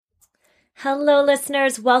Hello,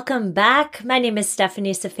 listeners. Welcome back. My name is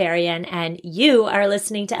Stephanie Safarian, and you are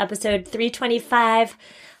listening to episode 325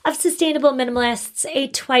 of Sustainable Minimalists, a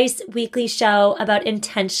twice-weekly show about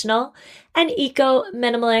intentional and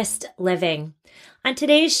eco-minimalist living. On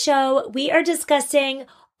today's show, we are discussing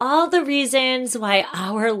all the reasons why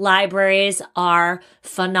our libraries are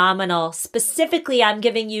phenomenal. Specifically, I'm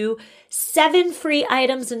giving you 7 free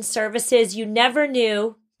items and services you never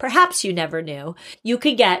knew, perhaps you never knew, you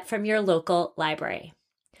could get from your local library.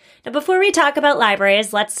 Now, before we talk about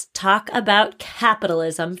libraries, let's talk about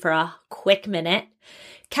capitalism for a quick minute.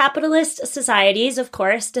 Capitalist societies, of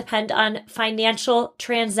course, depend on financial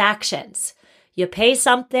transactions. You pay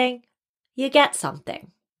something, you get something.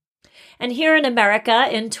 And here in America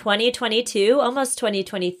in 2022, almost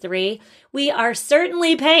 2023, we are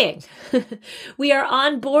certainly paying. We are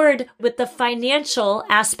on board with the financial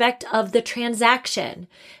aspect of the transaction.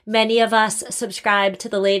 Many of us subscribe to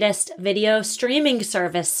the latest video streaming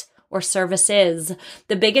service or services,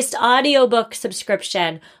 the biggest audiobook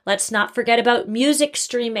subscription. Let's not forget about music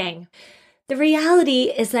streaming. The reality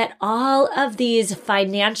is that all of these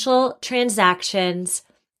financial transactions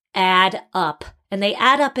add up. And they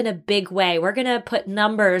add up in a big way. We're going to put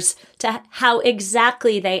numbers to how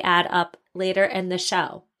exactly they add up later in the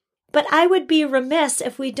show. But I would be remiss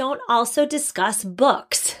if we don't also discuss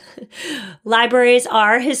books. Libraries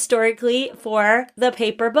are historically for the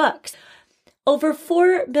paper books. Over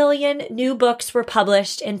 4 billion new books were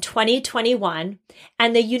published in 2021,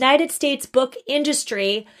 and the United States book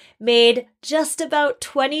industry made just about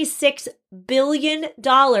 $26 billion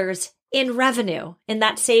in revenue in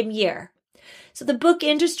that same year. So the book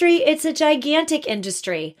industry, it's a gigantic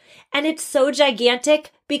industry, and it's so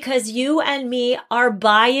gigantic because you and me are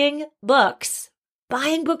buying books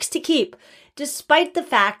to keep, despite the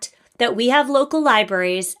fact that we have local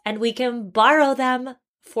libraries and we can borrow them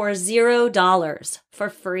for $0 for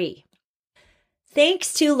free.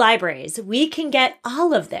 Thanks to libraries, we can get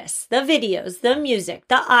all of this, the videos, the music,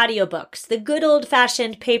 the audiobooks, the good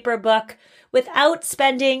old-fashioned paper book, without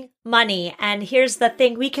spending money. And here's the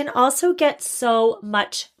thing, we can also get so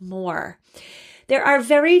much more. There are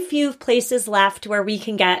very few places left where we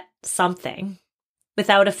can get something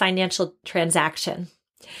without a financial transaction.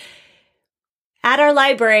 At our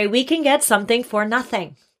library, we can get something for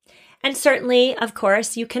nothing. And certainly, of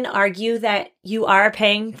course, you can argue that you are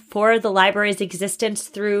paying for the library's existence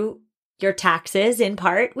through your taxes in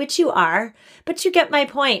part, which you are, but you get my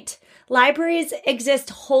point. Libraries exist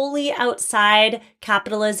wholly outside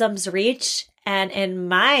capitalism's reach, and in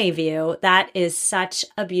my view, that is such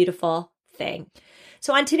a beautiful thing.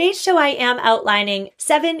 So on today's show, I am outlining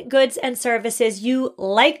 7 goods and services you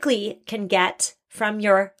likely can get from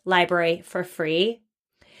your library for free.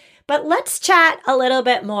 But let's chat a little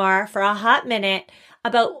bit more for a hot minute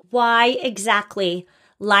about why exactly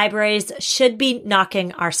libraries should be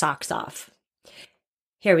knocking our socks off.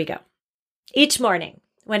 Here we go. Each morning,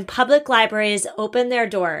 when public libraries open their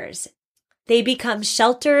doors, they become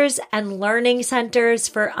shelters and learning centers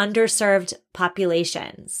for underserved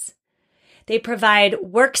populations. They provide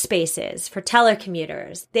workspaces for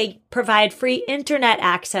telecommuters. They provide free internet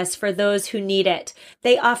access for those who need it.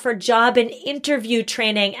 They offer job and interview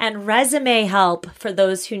training and resume help for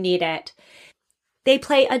those who need it. They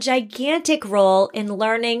play a gigantic role in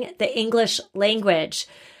learning the English language.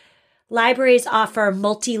 Libraries offer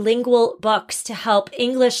multilingual books to help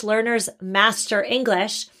English learners master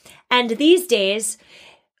English. And these days,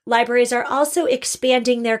 libraries are also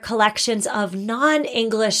expanding their collections of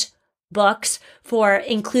non-English books for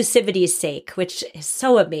inclusivity's sake, which is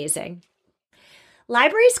so amazing.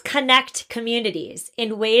 Libraries connect communities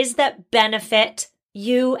in ways that benefit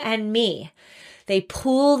you and me. They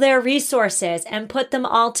pool their resources and put them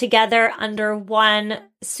all together under one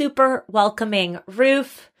super welcoming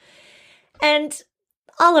roof. And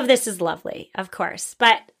all of this is lovely, of course,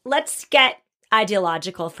 but let's get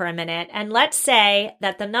ideological for a minute. And let's say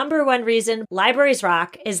that the number one reason libraries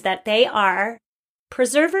rock is that they are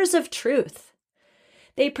preservers of truth.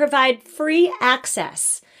 They provide free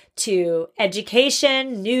access to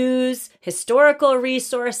education, news, historical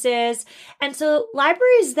resources. And so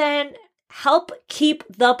libraries then help keep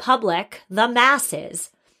the public, the masses,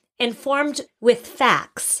 informed with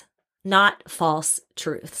facts, not false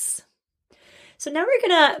truths. So now we're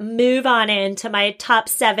going to move on into my top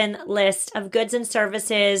 7 list of goods and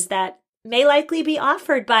services that may likely be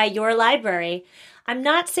offered by your library. I'm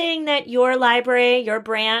not saying that your library, your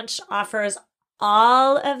branch offers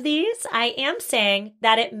all of these. I am saying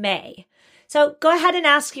that it may. So go ahead and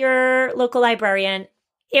ask your local librarian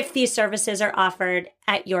if these services are offered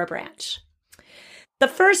at your branch. The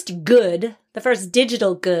first good, the first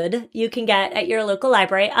digital good you can get at your local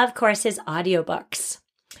library, of course, is audiobooks.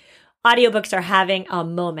 Audiobooks are having a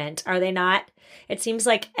moment, are they not? It seems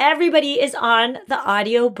like everybody is on the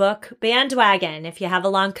audiobook bandwagon. If you have a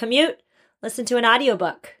long commute, listen to an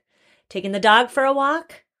audiobook. Taking the dog for a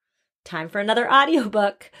walk? Time for another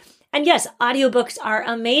audiobook. And yes, audiobooks are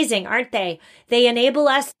amazing, aren't they? They enable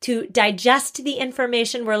us to digest the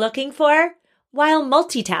information we're looking for while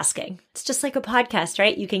multitasking. It's just like a podcast,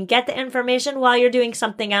 right? You can get the information while you're doing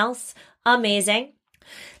something else. Amazing.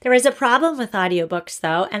 There is a problem with audiobooks,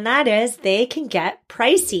 though, and that is they can get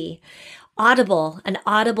pricey. Audible, an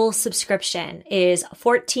Audible subscription is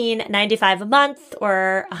 $14.95 a month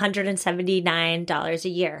or $179 a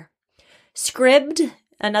year. Scribd,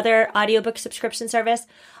 another audiobook subscription service,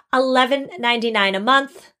 $11.99 a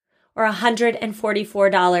month or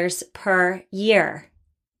 $144 per year.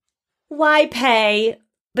 Why pay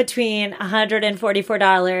between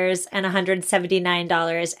 $144 and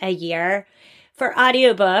 $179 a year for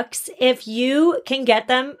audiobooks if you can get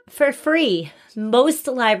them for free? Most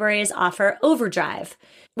libraries offer Overdrive,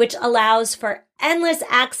 which allows for endless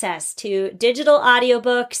access to digital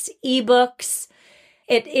audiobooks, ebooks.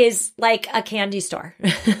 It is like a candy store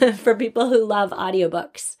for people who love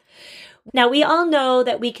audiobooks. Now, we all know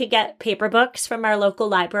that we could get paper books from our local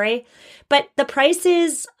library, but the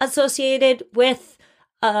prices associated with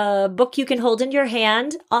a book you can hold in your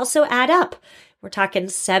hand also add up. We're talking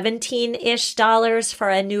 $17-ish for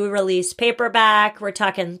a new release paperback. We're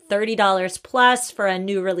talking $30 plus for a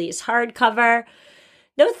new release hardcover.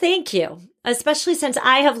 No, thank you. Especially since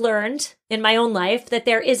I have learned in my own life that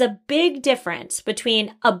there is a big difference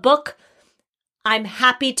between a book I'm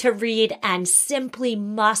happy to read and simply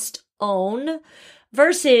must own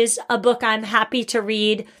versus a book I'm happy to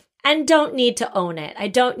read and don't need to own it. I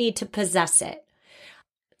don't need to possess it.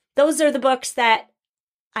 Those are the books that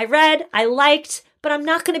I read, I liked, but I'm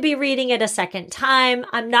not going to be reading it a second time.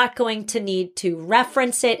 I'm not going to need to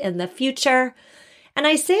reference it in the future. And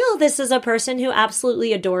I say all this as a person who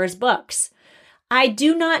absolutely adores books. I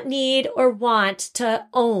do not need or want to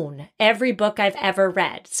own every book I've ever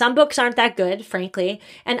read. Some books aren't that good, frankly,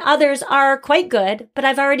 and others are quite good, but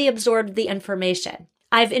I've already absorbed the information.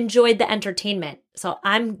 I've enjoyed the entertainment, so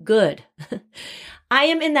I'm good. I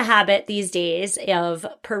am in the habit these days of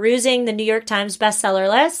perusing the New York Times bestseller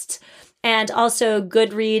list and also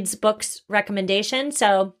Goodreads books recommendations.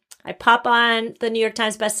 So I pop on the New York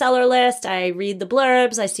Times bestseller list, I read the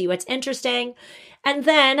blurbs, I see what's interesting, and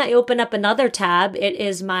then I open up another tab. It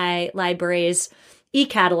is my library's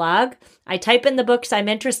e-catalog. I type in the books I'm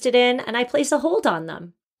interested in and I place a hold on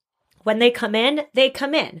them. When they come in, they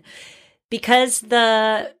come in. Because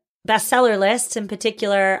the bestseller lists in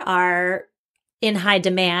particular are in high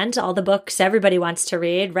demand, all the books everybody wants to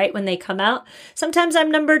read right when they come out. Sometimes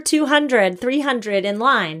I'm number 200, 300 in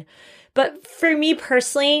line. But for me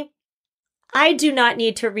personally, I do not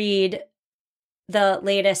need to read the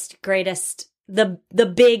latest, greatest, the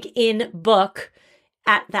big in book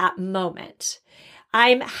at that moment.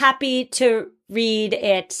 I'm happy to read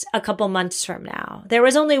it a couple months from now. There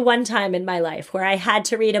was only one time in my life where I had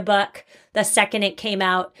to read a book the second it came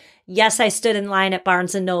out. Yes, I stood in line at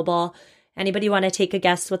Barnes & Noble. Anybody want to take a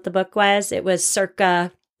guess what the book was? It was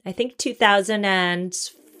circa, I think,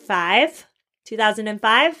 2005.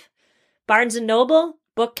 Barnes & Noble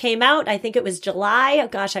book came out. I think it was July. Oh,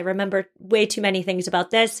 gosh, I remember way too many things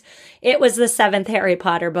about this. It was the 7th Harry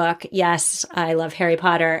Potter book. Yes, I love Harry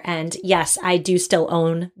Potter. And yes, I do still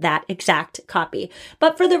own that exact copy.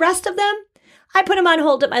 But for the rest of them, I put them on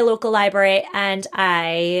hold at my local library and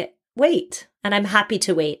I wait. And I'm happy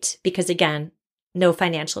to wait because, again, no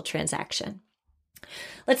financial transaction.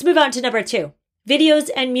 Let's move on to number 2, videos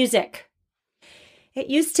and music. It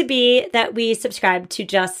used to be that we subscribed to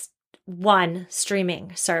just one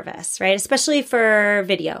streaming service, right? Especially for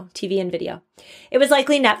video, TV and video. It was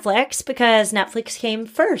likely Netflix because Netflix came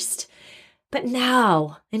first. But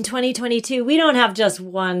now, in 2022, we don't have just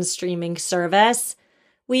one streaming service.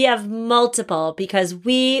 We have multiple because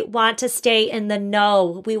we want to stay in the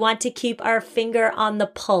know. We want to keep our finger on the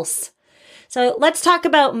pulse. So let's talk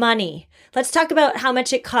about money. Let's talk about how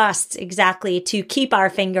much it costs exactly to keep our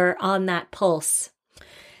finger on that pulse.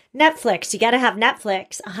 Netflix, you got to have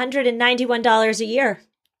Netflix, $191 a year.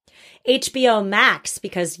 HBO Max,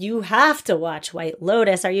 because you have to watch White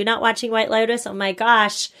Lotus. Are you not watching White Lotus? Oh my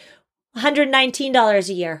gosh, $119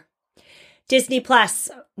 a year. Disney Plus,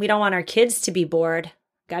 we don't want our kids to be bored.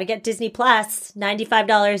 Got to get Disney Plus,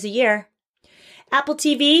 $95 a year. Apple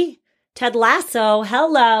TV, Ted Lasso,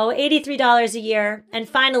 hello, $83 a year. And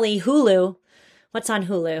finally, Hulu. What's on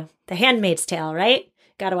Hulu? The Handmaid's Tale, right?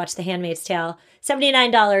 Got to watch The Handmaid's Tale.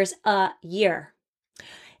 $79 a year.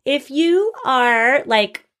 If you are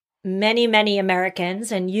like many, many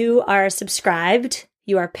Americans and you are subscribed,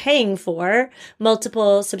 you are paying for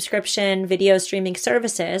multiple subscription video streaming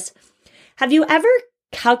services, have you ever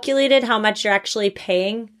calculated how much you're actually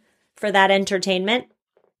paying for that entertainment?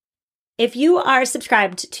 If you are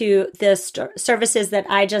subscribed to the services that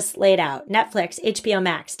I just laid out, Netflix, HBO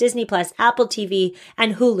Max, Disney Plus, Apple TV,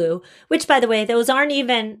 and Hulu, which by the way, those aren't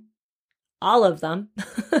even all of them,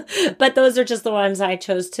 but those are just the ones I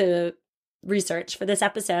chose to research for this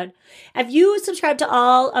episode. If you subscribe to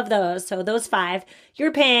all of those, so those 5,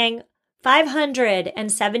 you're paying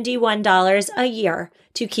 $571 a year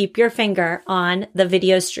to keep your finger on the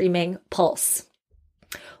video streaming pulse.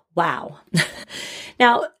 Wow.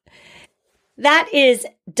 Now, that is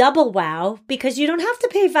double wow because you don't have to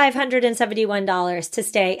pay $571 to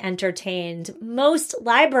stay entertained. Most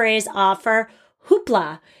libraries offer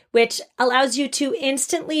Hoopla, which allows you to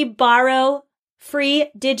instantly borrow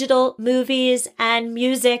free digital movies and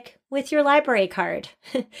music with your library card.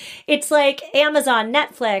 It's like Amazon,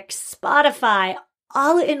 Netflix, Spotify,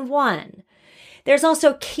 all in one. There's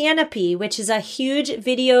also Kanopy, which is a huge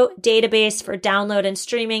video database for download and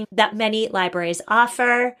streaming that many libraries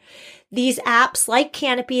offer. These apps, like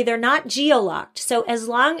Kanopy, they're not geo-locked. So as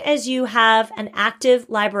long as you have an active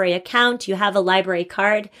library account, you have a library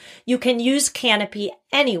card, you can use Kanopy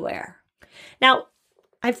anywhere. Now,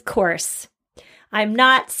 of course, I'm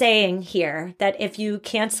not saying here that if you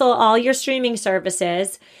cancel all your streaming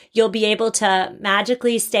services, you'll be able to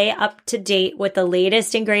magically stay up to date with the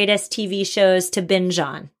latest and greatest TV shows to binge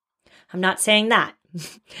on. I'm not saying that.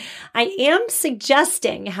 I am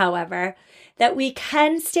suggesting, however, that we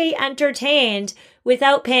can stay entertained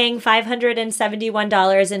without paying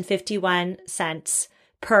 $571.51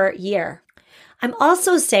 per year. I'm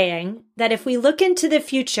also saying that if we look into the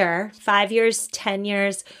future, 5 years, 10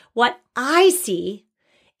 years, what I see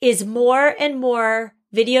is more and more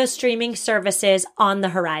video streaming services on the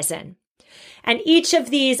horizon. And each of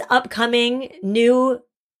these upcoming new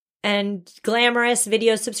and glamorous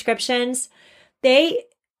video subscriptions, they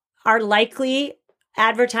are likely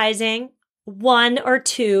advertising 1 or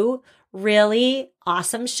 2 really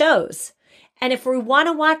awesome shows. And if we want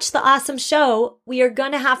to watch the awesome show, we are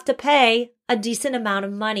going to have to pay a decent amount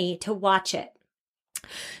of money to watch it.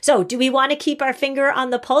 So do we want to keep our finger on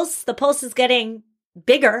the pulse? The pulse is getting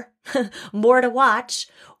bigger, more to watch.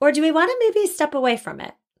 Or do we want to maybe step away from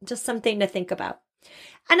it? Just something to think about.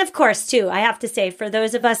 And of course, too, I have to say, for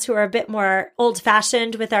those of us who are a bit more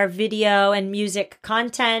old-fashioned with our video and music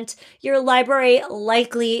content, your library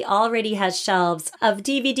likely already has shelves of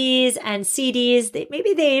DVDs and CDs.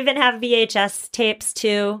 Maybe they even have VHS tapes,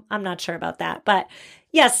 too. I'm not sure about that. But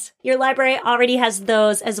yes, your library already has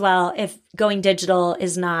those as well if going digital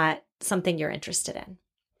is not something you're interested in.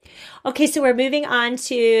 Okay, so we're moving on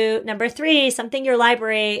to number 3, something your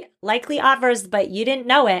library likely offers, but you didn't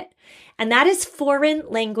know it. And that is foreign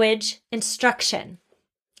language instruction.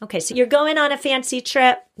 Okay, so you're going on a fancy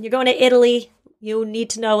trip. You're going to Italy. You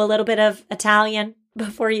need to know a little bit of Italian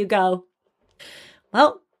before you go.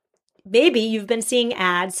 Well, maybe you've been seeing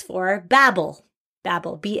ads for Babbel.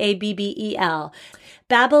 Babbel, Babbel.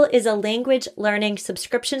 Babbel is a language learning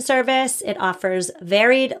subscription service. It offers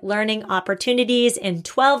varied learning opportunities in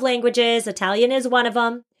 12 languages. Italian is one of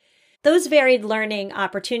them. Those varied learning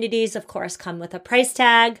opportunities, of course, come with a price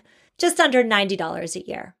tag, just under $90 a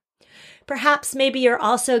year. Perhaps maybe you're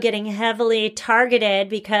also getting heavily targeted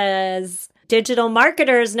because digital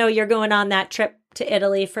marketers know you're going on that trip to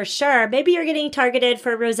Italy for sure. Maybe you're getting targeted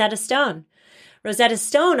for Rosetta Stone. Rosetta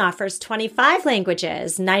Stone offers 25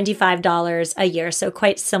 languages, $95 a year, so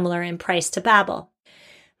quite similar in price to Babbel.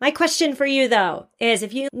 My question for you, though, is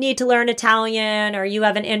if you need to learn Italian or you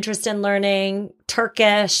have an interest in learning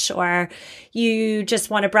Turkish or you just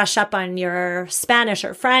want to brush up on your Spanish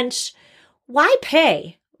or French, why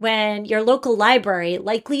pay when your local library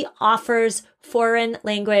likely offers foreign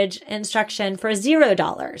language instruction for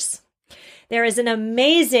 $0? There is an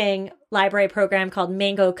amazing library program called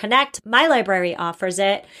Mango Connect. My library offers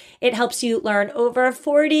it. It helps you learn over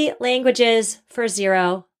 40 languages for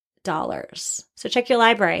 $0. So check your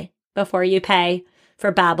library before you pay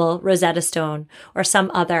for Babbel, Rosetta Stone, or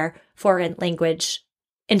some other foreign language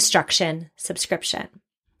instruction subscription.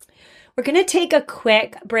 We're going to take a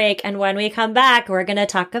quick break, and when we come back, we're going to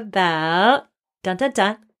talk about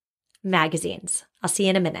magazines. I'll see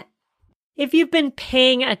you in a minute. If you've been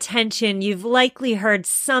paying attention, you've likely heard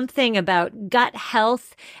something about gut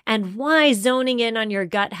health and why zoning in on your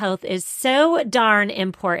gut health is so darn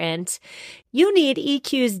important. You need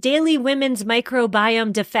EQ's Daily Women's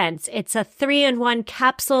Microbiome Defense. It's a 3-in-1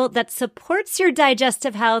 capsule that supports your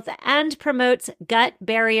digestive health and promotes gut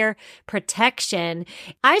barrier protection.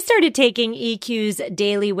 I started taking EQ's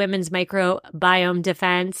Daily Women's Microbiome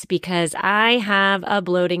Defense because I have a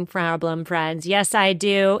bloating problem, friends. Yes, I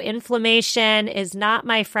do. Inflammation is not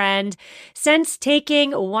my friend. Since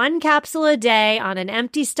taking 1 capsule a day on an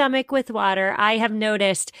empty stomach with water, I have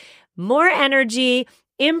noticed more energy,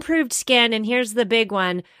 improved skin, and here's the big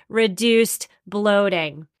one, reduced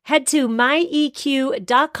bloating. Head to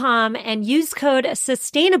myeq.com and use code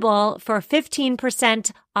SUSTAINABLE for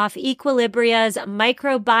 15% off Equilibria's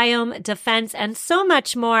microbiome defense and so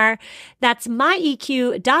much more. That's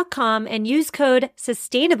myeq.com and use code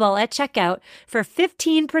SUSTAINABLE at checkout for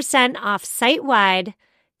 15% off site-wide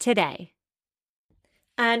today.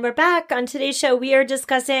 And we're back. On today's show, we are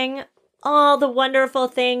discussing all the wonderful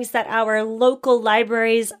things that our local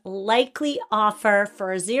libraries likely offer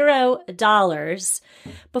for $0.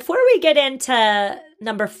 Before we get into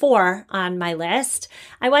number 4 on my list,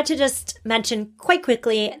 I want to just mention quite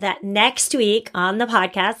quickly that next week on the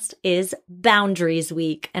podcast is Boundaries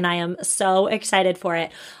Week, and I am so excited for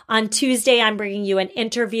it. On Tuesday, I'm bringing you an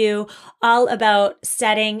interview all about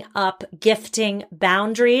setting up gifting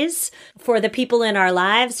boundaries for the people in our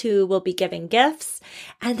lives who will be giving gifts.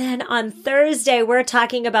 And then on Thursday, we're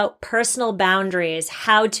talking about personal boundaries,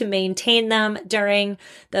 how to maintain them during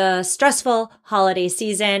the stressful holiday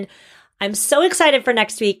season. I'm so excited for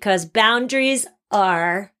next week because boundaries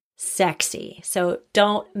are sexy, so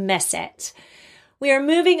don't miss it. We are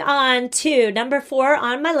moving on to number 4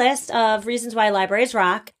 on my list of reasons why libraries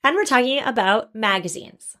rock, and we're talking about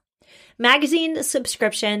magazines. Magazine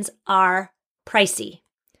subscriptions are pricey.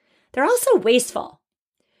 They're also wasteful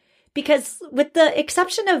because with the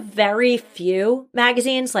exception of very few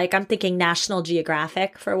magazines, like I'm thinking National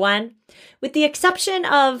Geographic for one, with the exception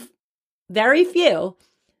of very few,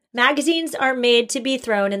 magazines are made to be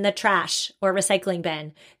thrown in the trash or recycling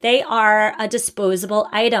bin. They are a disposable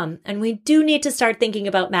item, and we do need to start thinking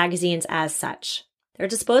about magazines as such. They're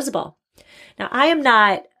disposable. Now, I am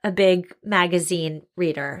not a big magazine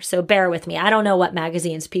reader, so bear with me. I don't know what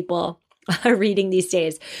magazines people are reading these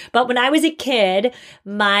days. But when I was a kid,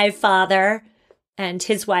 my father and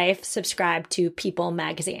his wife subscribed to People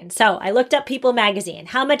magazine. So I looked up People magazine.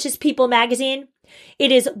 How much is People magazine?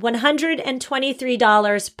 It is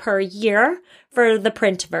 $123 per year for the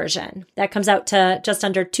print version. That comes out to just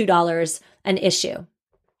under $2 an issue.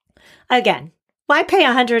 Again, why pay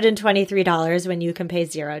 $123 when you can pay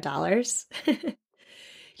 $0?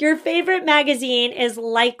 Your favorite magazine is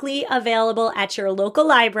likely available at your local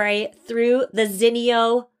library through the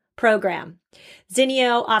Zinio program.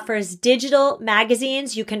 Zinio offers digital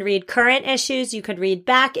magazines. You can read current issues. You could read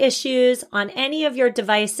back issues on any of your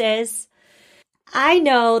devices. I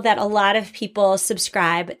know that a lot of people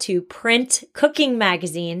subscribe to print cooking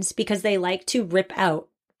magazines because they like to rip out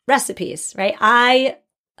recipes, right? I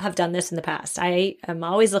have done this in the past. I am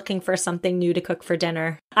always looking for something new to cook for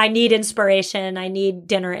dinner. I need inspiration. I need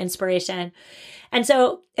dinner inspiration. And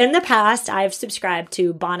so in the past, I've subscribed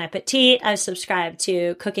to Bon Appetit. I've subscribed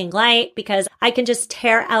to Cooking Light because I can just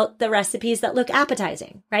tear out the recipes that look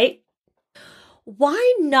appetizing, right?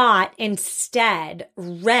 Why not instead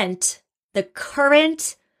rent the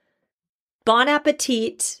current Bon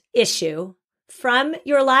Appetit issue from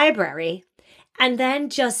your library and then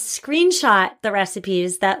just screenshot the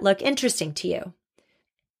recipes that look interesting to you?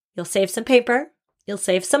 You'll save some paper, you'll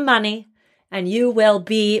save some money, and you will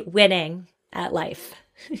be winning at life.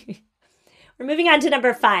 We're moving on to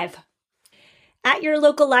number 5. At your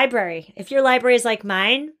local library, if your library is like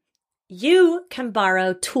mine, you can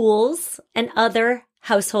borrow tools and other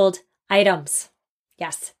household items.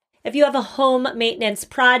 Yes. If you have a home maintenance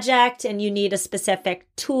project and you need a specific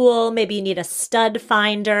tool, maybe you need a stud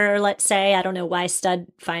finder, let's say. I don't know why stud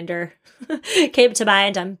finder came to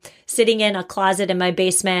mind. I'm sitting in a closet in my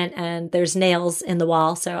basement and there's nails in the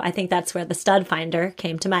wall. So I think that's where the stud finder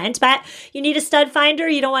came to mind. But you need a stud finder,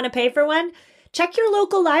 you don't want to pay for one? Check your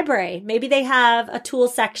local library. Maybe they have a tool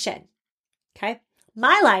section. Okay.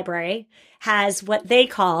 My library has what they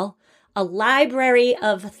call a library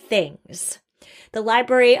of things. The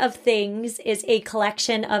Library of Things is a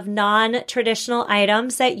collection of non-traditional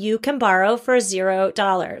items that you can borrow for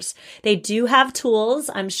 $0. They do have tools.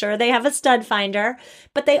 I'm sure they have a stud finder,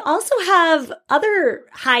 but they also have other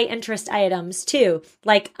high interest items too,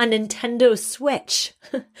 like a Nintendo Switch,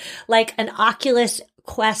 like an Oculus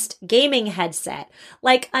Quest gaming headset,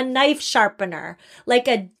 like a knife sharpener, like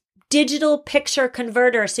a digital picture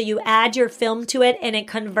converter. So you add your film to it and it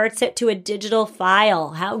converts it to a digital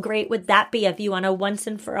file. How great would that be if you want to once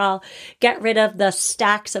and for all get rid of the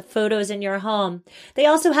stacks of photos in your home? They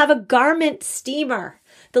also have a garment steamer.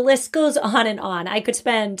 The list goes on and on. I could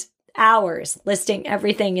spend hours listing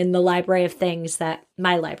everything in the library of things that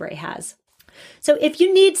my library has. So if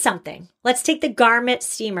you need something, let's take the garment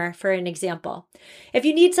steamer for an example. If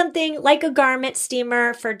you need something like a garment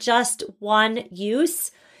steamer for just one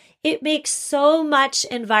use, it makes so much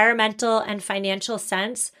environmental and financial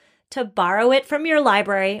sense to borrow it from your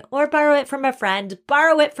library or borrow it from a friend,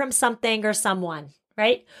 borrow it from something or someone,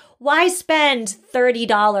 right? Why spend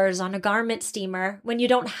 $30 on a garment steamer when you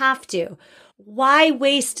don't have to? Why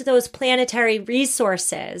waste those planetary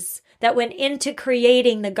resources that went into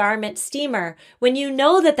creating the garment steamer when you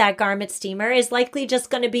know that that garment steamer is likely just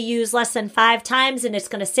going to be used less than 5 times and it's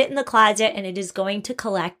going to sit in the closet and it is going to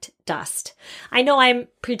collect dust? I know I'm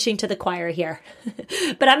preaching to the choir here,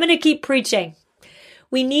 but I'm going to keep preaching.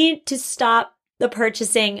 We need to stop the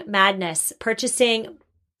purchasing madness. Purchasing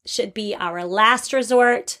should be our last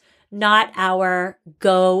resort, not our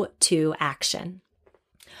go-to action.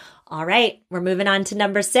 All right, we're moving on to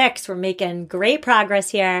number 6. We're making great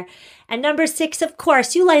progress here. And number 6, of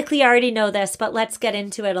course, you likely already know this, but let's get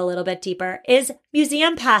into it a little bit deeper, is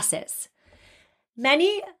museum passes.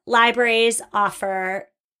 Many libraries offer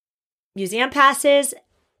museum passes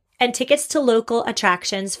and tickets to local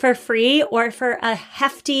attractions for free or for a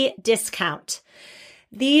hefty discount.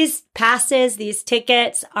 These passes, these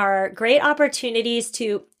tickets are great opportunities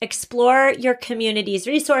to explore your community's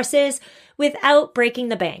resources without breaking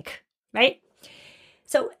the bank, right?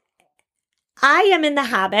 So I am in the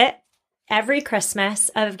habit every Christmas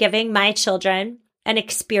of giving my children an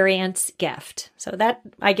experience gift. So that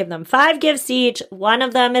I give them 5 gifts each. One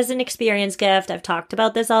of them is an experience gift. I've talked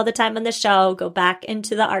about this all the time on the show. Go back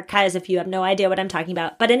into the archives if you have no idea what I'm talking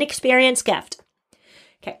about, but an experience gift.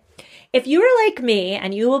 Okay. If you are like me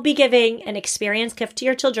and you will be giving an experience gift to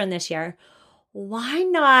your children this year, why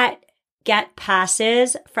not get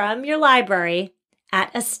passes from your library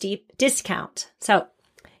at a steep discount? So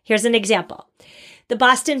here's an example. The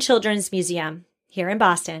Boston Children's Museum here in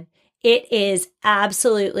Boston, it is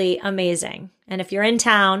absolutely amazing. And if you're in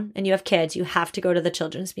town and you have kids, you have to go to the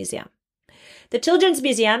Children's Museum. The Children's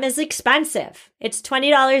Museum is expensive. It's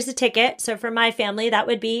 $20 a ticket. So for my family, that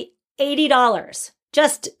would be $80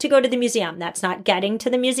 just to go to the museum. That's not getting to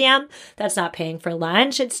the museum. That's not paying for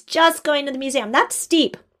lunch. It's just going to the museum. That's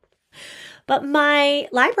steep. But my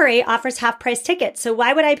library offers half-price tickets, so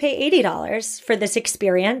why would I pay $80 for this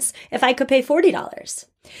experience if I could pay $40?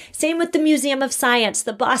 Same with the Museum of Science.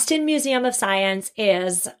 The Boston Museum of Science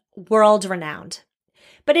is world-renowned,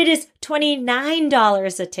 but it is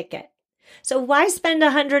 $29 a ticket. So why spend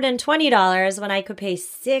 $120 when I could pay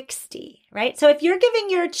 $60, right? So if you're giving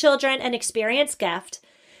your children an experience gift,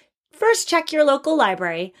 first, check your local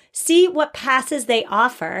library, see what passes they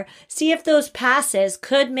offer, see if those passes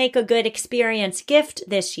could make a good experience gift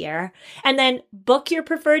this year, and then book your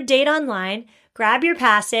preferred date online, grab your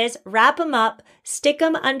passes, wrap them up, stick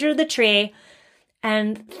them under the tree,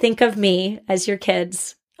 and think of me as your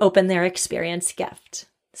kids open their experience gift.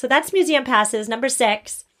 So that's museum passes, number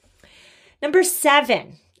 6. Number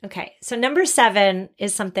 7. Okay, so number 7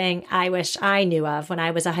 is something I wish I knew of when I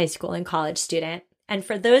was a high school and college student. And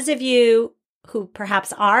for those of you who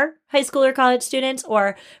perhaps are high school or college students,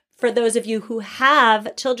 or for those of you who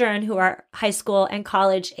have children who are high school and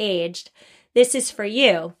college aged, this is for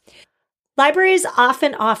you. Libraries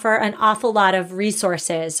often offer an awful lot of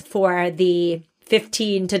resources for the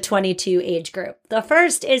 15 to 22 age group. The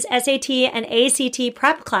first is SAT and ACT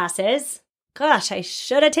prep classes. Gosh, I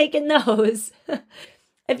should have taken those.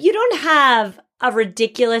 If you don't have a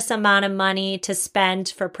ridiculous amount of money to spend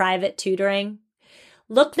for private tutoring,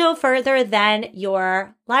 look no further than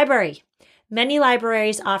your library. Many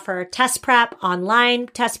libraries offer test prep, online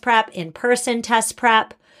test prep, in-person test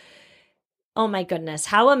prep. Oh my goodness,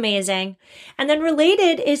 how amazing. And then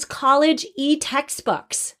related is college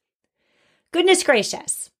e-textbooks. Goodness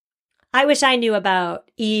gracious. I wish I knew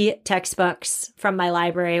about e-textbooks from my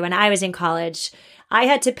library when I was in college. I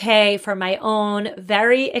had to pay for my own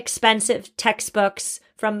very expensive textbooks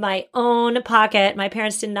from my own pocket. My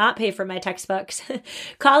parents did not pay for my textbooks.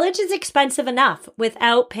 College is expensive enough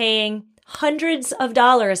without paying hundreds of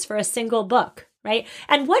dollars for a single book, right?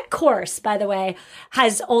 And what course, by the way,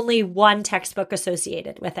 has only one textbook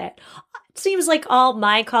associated with it? It seems like all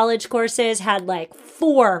my college courses had like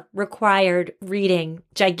 4 required reading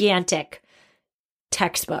gigantic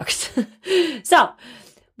textbooks. So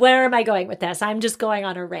where am I going with this? I'm just going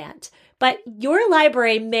on a rant. But your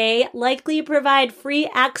library may likely provide free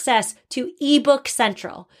access to eBook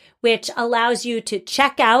Central, which allows you to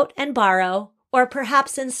check out and borrow, or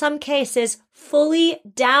perhaps in some cases, fully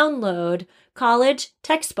download college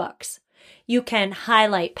textbooks. You can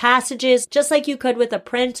highlight passages just like you could with a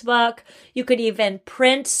print book. You could even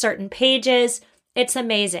print certain pages. It's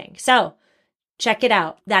amazing. So check it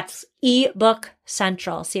out. That's eBook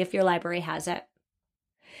Central. See if your library has it.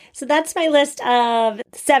 So that's my list of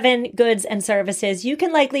 7 goods and services you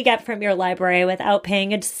can likely get from your library without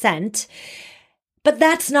paying a cent. But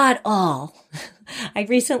that's not all. I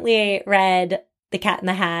recently read The Cat in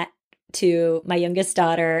the Hat to my youngest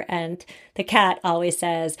daughter, and the cat always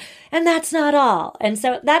says, and that's not all. And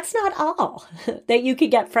so that's not all that you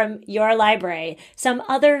could get from your library. Some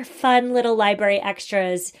other fun little library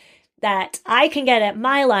extras that I can get at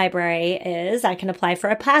my library is I can apply for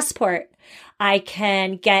a passport. I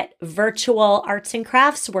can get virtual arts and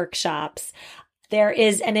crafts workshops. There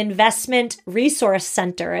is an investment resource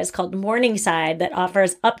center, it's called Morningside, that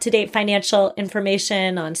offers up-to-date financial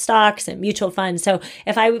information on stocks and mutual funds. So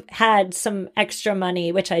if I had some extra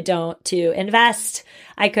money, which I don't, to invest,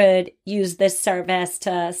 I could use this service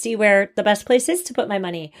to see where the best place is to put my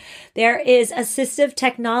money. There is assistive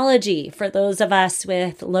technology for those of us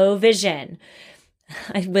with low vision.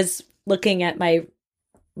 I was looking at my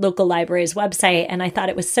local library's website, and I thought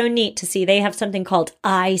it was so neat to see they have something called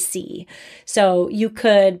iSee. So you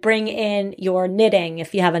could bring in your knitting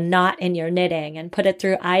if you have a knot in your knitting and put it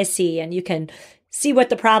through iSee, and you can see what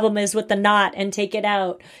the problem is with the knot and take it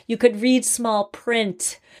out. You could read small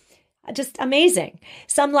print. Just amazing.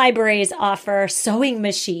 Some libraries offer sewing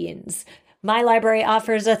machines. My library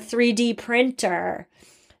offers a 3D printer.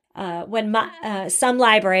 Some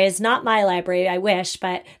libraries, not my library, I wish,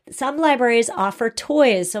 but some libraries offer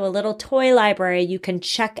toys. So a little toy library, you can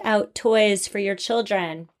check out toys for your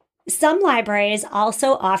children. Some libraries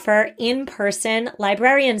also offer in-person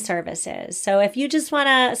librarian services. So if you just want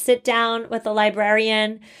to sit down with a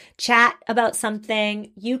librarian, chat about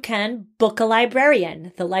something, you can book a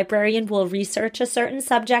librarian. The librarian will research a certain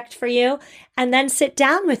subject for you and then sit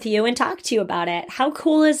down with you and talk to you about it. How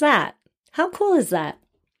cool is that? How cool is that?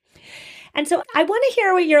 And so I want to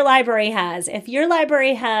hear what your library has. If your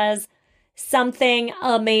library has something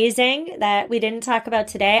amazing that we didn't talk about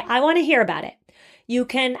today, I want to hear about it. You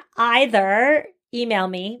can either email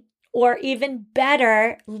me or even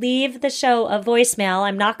better, leave the show a voicemail.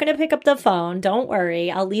 I'm not going to pick up the phone. Don't worry.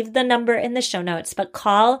 I'll leave the number in the show notes, but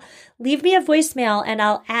leave me a voicemail and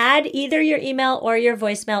I'll add either your email or your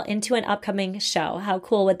voicemail into an upcoming show. How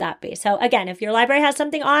cool would that be? So again, if your library has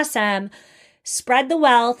something awesome, spread the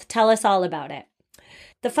wealth. Tell us all about it.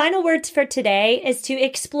 The final words for today is to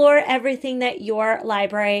explore everything that your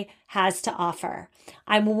library has to offer.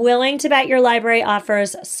 I'm willing to bet your library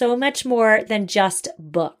offers so much more than just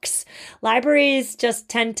books. Libraries just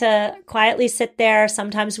tend to quietly sit there.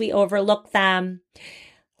 Sometimes we overlook them.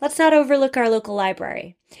 Let's not overlook our local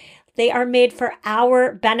library. They are made for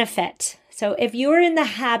our benefit. So if you are in the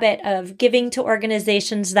habit of giving to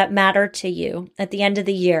organizations that matter to you at the end of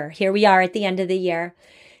the year, here we are at the end of the year,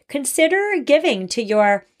 consider giving to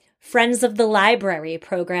your Friends of the Library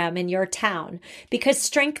program in your town, because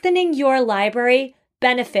strengthening your library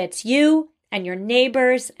benefits you and your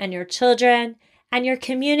neighbors and your children and your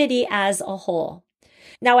community as a whole.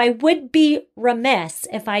 Now, I would be remiss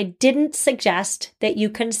if I didn't suggest that you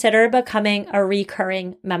consider becoming a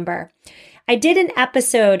recurring member. I did an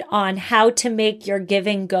episode on how to make your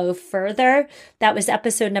giving go further. That was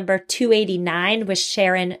episode number 289 with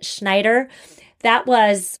Sharon Schneider. That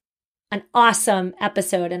was an awesome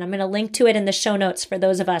episode, and I'm going to link to it in the show notes for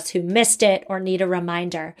those of us who missed it or need a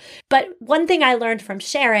reminder. But one thing I learned from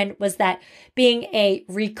Sharon was that being a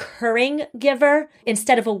recurring giver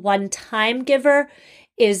instead of a one-time giver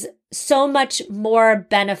is so much more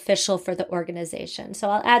beneficial for the organization. So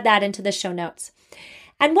I'll add that into the show notes.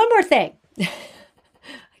 And one more thing. I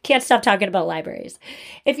can't stop talking about libraries.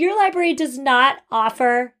 If your library does not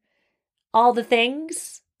offer all the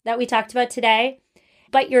things that we talked about today,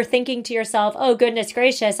 but you're thinking to yourself, oh, goodness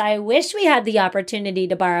gracious, I wish we had the opportunity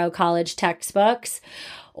to borrow college textbooks,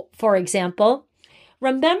 for example,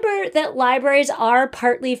 remember that libraries are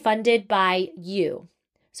partly funded by you.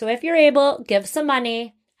 So if you're able, give some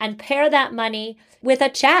money and pair that money with a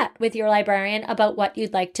chat with your librarian about what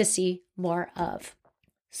you'd like to see more of.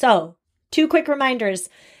 So 2 quick reminders.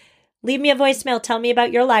 Leave me a voicemail. Tell me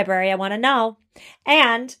about your library. I want to know.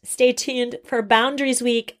 And stay tuned for Boundaries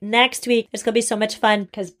Week next week. It's going to be so much fun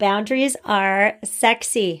because boundaries are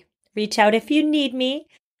sexy. Reach out if you need me.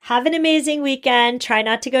 Have an amazing weekend. Try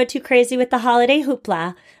not to go too crazy with the holiday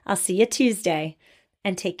hoopla. I'll see you Tuesday,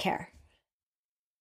 and take care.